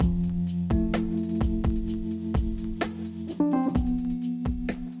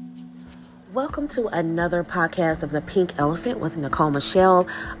welcome to another podcast of The Pink Elephant with Nicole Michelle.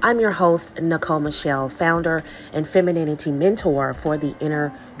 I'm your host, Nicole Michelle, founder and femininity mentor for the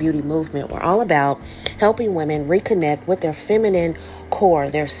Inner Beauty Movement. We're all about helping women reconnect with their feminine core,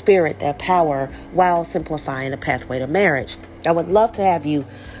 their spirit, their power, while simplifying the pathway to marriage. I would love to have you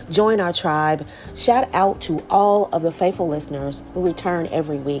join our tribe. Shout out to all of the faithful listeners who return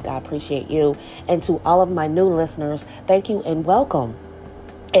every week. I appreciate you. And to all of my new listeners, thank you and welcome.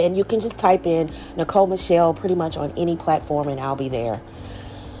 And you can just type in Nicole Michelle pretty much on any platform and I'll be there.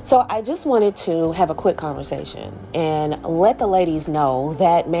 So I just wanted to have a quick conversation and let the ladies know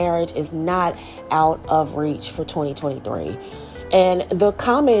that marriage is not out of reach for 2023. And the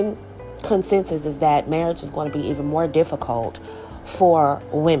common consensus is that marriage is going to be even more difficult for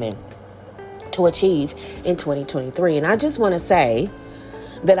women to achieve in 2023. And I just want to say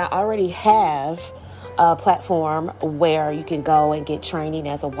that I already have a platform where you can go and get training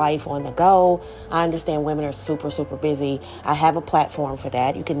as a wife on the go. I understand women are super busy. I have a platform for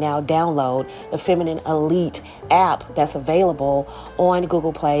that. You can now download the Feminine Elite app that's available on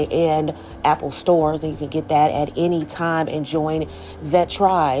Google Play and Apple stores, and you can get that at any time and join that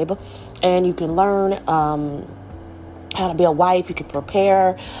tribe. And you can learn how to be a wife. You can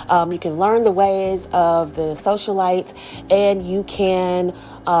prepare. You can learn the ways of the socialites, and you can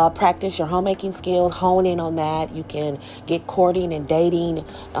practice your homemaking skills, hone in on that. You can get courting and dating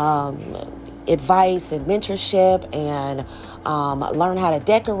advice and mentorship, and learn how to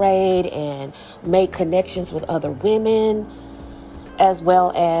decorate and make connections with other women, as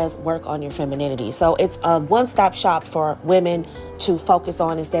well as work on your femininity. So it's a one-stop shop for women to focus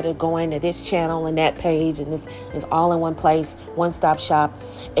on instead of going to this channel and that page, and this is all in one place, one-stop shop,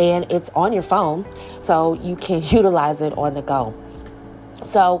 and it's on your phone, so you can utilize it on the go.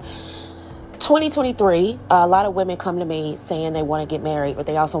 So 2023, a lot of women come to me saying they want to get married, but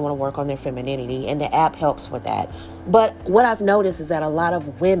they also want to work on their femininity, and the app helps with that. But what I've noticed is that a lot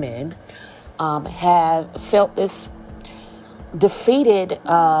of women have felt this defeated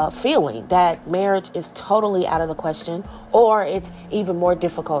feeling that marriage is totally out of the question, or it's even more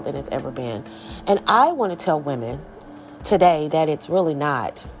difficult than it's ever been. And I want to tell women today that it's really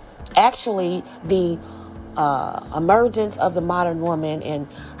not. Actually, the emergence of the modern woman and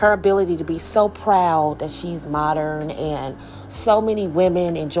her ability to be so proud that she's modern, and so many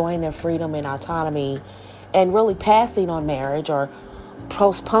women enjoying their freedom and autonomy and really passing on marriage or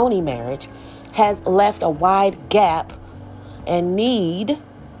postponing marriage, has left a wide gap and need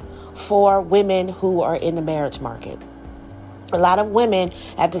for women who are in the marriage market. A lot of women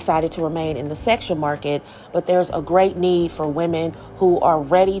have decided to remain in the sexual market, but there's a great need for women who are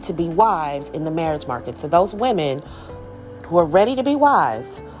ready to be wives in the marriage market. So those women who are ready to be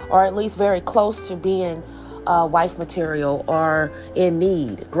wives, or at least very close to being wife material, are in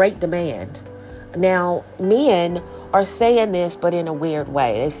need, great demand. Now, men are saying this, but in a weird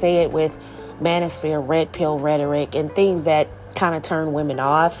way. They say it with manosphere, red pill rhetoric, and things that kind of turn women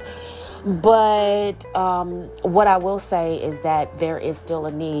off. But what I will say is that there is still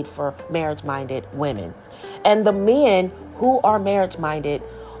a need for marriage-minded women. And the men who are marriage-minded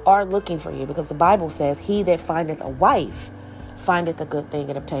are looking for you, because the Bible says, he that findeth a wife findeth a good thing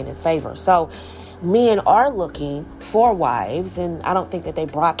and obtaineth favor. So men are looking for wives, and I don't think that they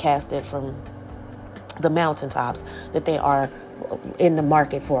broadcast it from the mountaintops that they are in the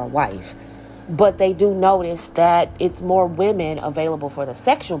market for a wife. But they do notice that it's more women available for the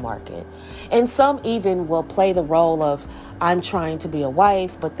sexual market. And some even will play the role of, I'm trying to be a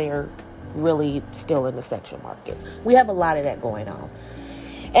wife, but they're really still in the sexual market. We have a lot of that going on.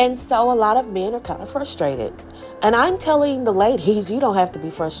 And so a lot of men are kind of frustrated. And I'm telling the ladies, you don't have to be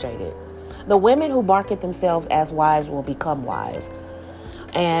frustrated. The women who market themselves as wives will become wives.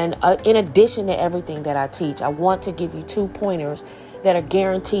 And in addition to everything that I teach, I want to give you 2 pointers that are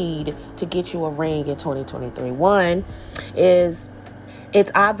guaranteed to get you a ring in 2023. One is,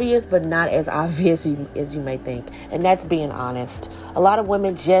 it's obvious, but not as obvious as you may think. And that's being honest. A lot of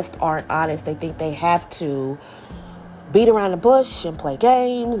women just aren't honest. They think they have to beat around the bush and play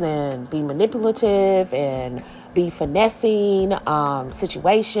games and be manipulative and be finessing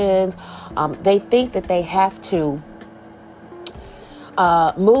situations. They think that they have to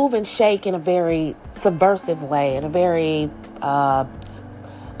move and shake in a very subversive way, in a very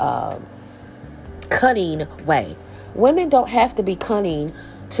cunning way. Women don't have to be cunning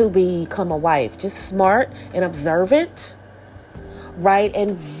to become a wife. Just smart and observant, right?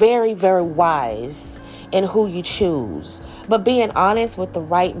 And very wise in who you choose. But being honest with the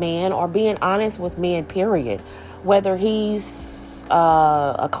right man, or being honest with men, period. Whether he's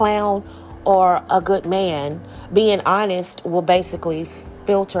a clown or a good man, being honest will basically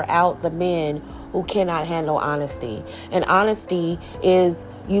filter out the men who cannot handle honesty. And honesty is,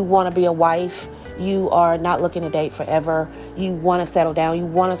 you want to be a wife. You are not looking to date forever. You want to settle down. You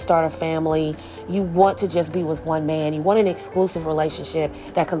want to start a family. You want to just be with one man. You want an exclusive relationship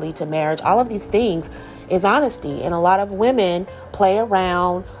that could lead to marriage. All of these things is honesty. And a lot of women play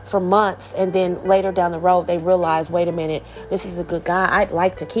around for months, and then later down the road, they realize, wait a minute, this is a good guy. I'd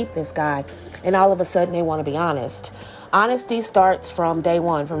like to keep this guy. And all of a sudden, they want to be honest. Honesty starts from day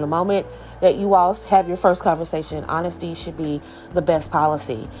one. From the moment that you all have your first conversation, honesty should be the best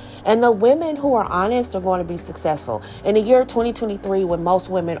policy. And the women who are honest are going to be successful. In the year 2023, when most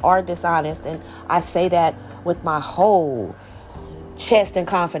women are dishonest, and I say that with my whole chest and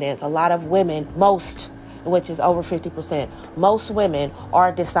confidence, a lot of women, most, which is over 50%, most women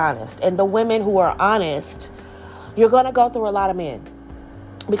are dishonest. And the women who are honest, you're going to go through a lot of men,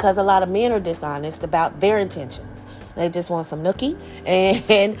 because a lot of men are dishonest about their intentions. They just want some nookie,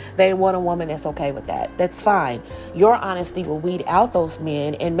 and they want a woman that's okay with that. That's fine. Your honesty will weed out those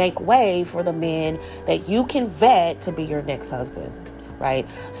men and make way for the men that you can vet to be your next husband, right?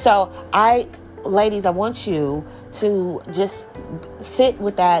 So ladies, I want you to just sit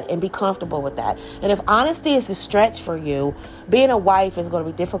with that and be comfortable with that. And if honesty is a stretch for you, being a wife is going to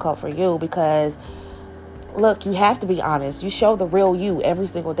be difficult for you, because look, you have to be honest. You show the real you every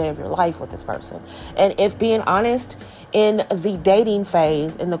single day of your life with this person. And if being honest in the dating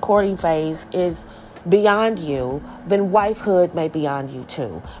phase, in the courting phase, is beyond you, then wifehood may be beyond you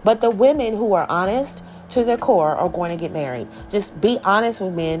too. But the women who are honest to their core are going to get married. Just be honest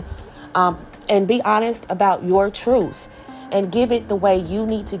with men, and be honest about your truth, and give it the way you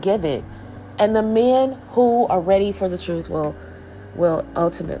need to give it. And the men who are ready for the truth will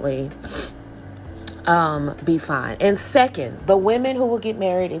ultimately be fine. And second, the women who will get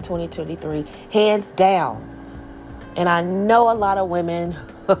married in 2023, hands down, and I know a lot of women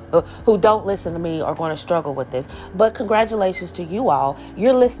who don't listen to me are going to struggle with this, but congratulations to you all.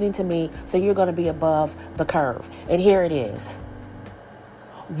 You're listening to me, so you're going to be above the curve. And here it is.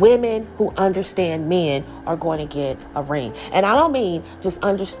 Women who understand men are going to get a ring. And I don't mean just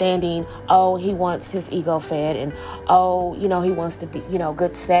understanding, oh, he wants his ego fed, and oh, he wants to be,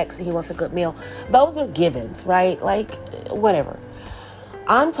 good sex, he wants a good meal. Those are givens, right? Like, whatever.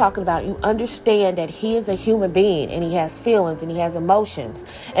 I'm talking about, you understand that he is a human being, and he has feelings, and he has emotions,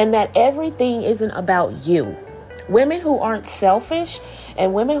 and that everything isn't about you. Women who aren't selfish,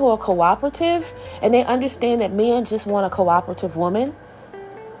 and women who are cooperative, and they understand that men just want a cooperative woman,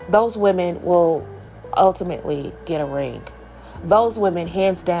 those women will ultimately get a ring. Those women,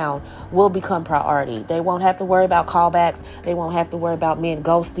 hands down, will become priority. They won't have to worry about callbacks. They won't have to worry about men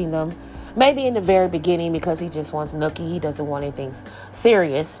ghosting them. Maybe in the very beginning, because he just wants nookie. He doesn't want anything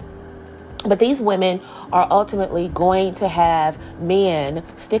serious. But these women are ultimately going to have men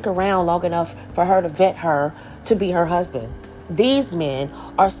stick around long enough for her to vet her to be her husband. These men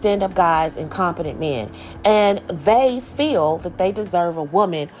are stand-up guys and competent men, and they feel that they deserve a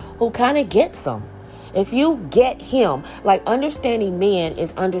woman who kind of gets them. If you get him, like, understanding men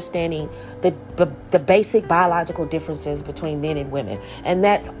is understanding the basic biological differences between men and women, and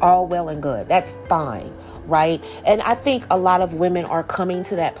that's all well and good. That's fine, right? And I think a lot of women are coming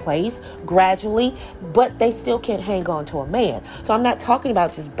to that place gradually, but they still can't hang on to a man. So I'm not talking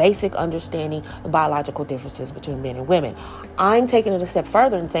about just basic understanding the biological differences between men and women. I'm taking it a step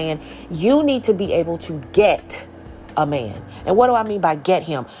further and saying you need to be able to get a man. And what do I mean by get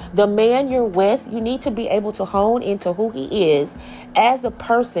him? The man you're with, you need to be able to hone into who he is as a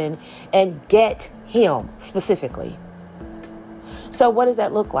person and get him specifically. So what does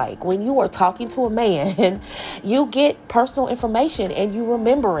that look like? When you are talking to a man, you get personal information and you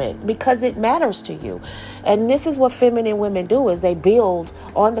remember it because it matters to you. And this is what feminine women do, is they build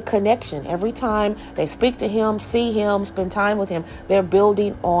on the connection. Every time they speak to him, see him, spend time with him, they're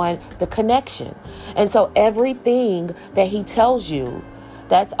building on the connection. And so everything that he tells you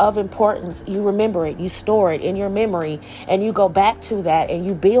that's of importance, you remember it, you store it in your memory, and you go back to that and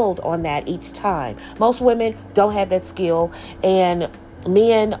you build on that each time. Most women don't have that skill, and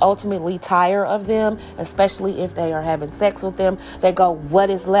men ultimately tire of them, especially if they are having sex with them. They go, what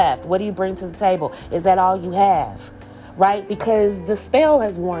is left? What do you bring to the table? Is that all you have? Right? Because the spell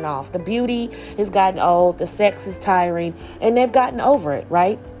has worn off. The beauty has gotten old. The sex is tiring, and they've gotten over it,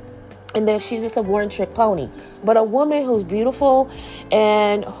 right? And then she's just a one-trick pony. But a woman who's beautiful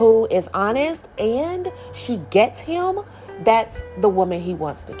and who is honest and she gets him, that's the woman he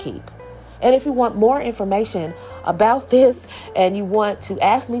wants to keep. And if you want more information about this and you want to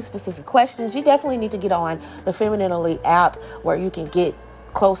ask me specific questions, you definitely need to get on the Feminine Elite app, where you can get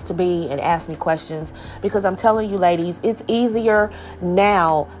close to me and ask me questions, because I'm telling you, ladies, it's easier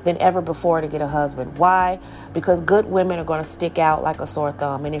now than ever before to get a husband. Why? Because good women are going to stick out like a sore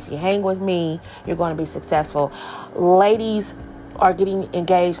thumb. And if you hang with me, you're going to be successful. Ladies are getting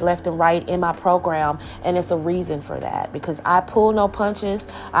engaged left and right in my program, and it's a reason for that, because I pull no punches,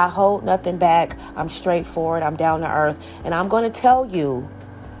 I hold nothing back, I'm straightforward, I'm down to earth, and I'm going to tell you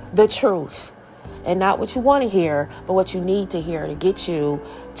the truth, and not what you want to hear, but what you need to hear to get you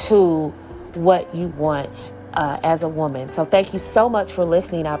to what you want as a woman. So thank you so much for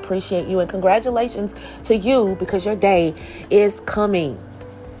listening. I appreciate you, and congratulations to you, because your day is coming.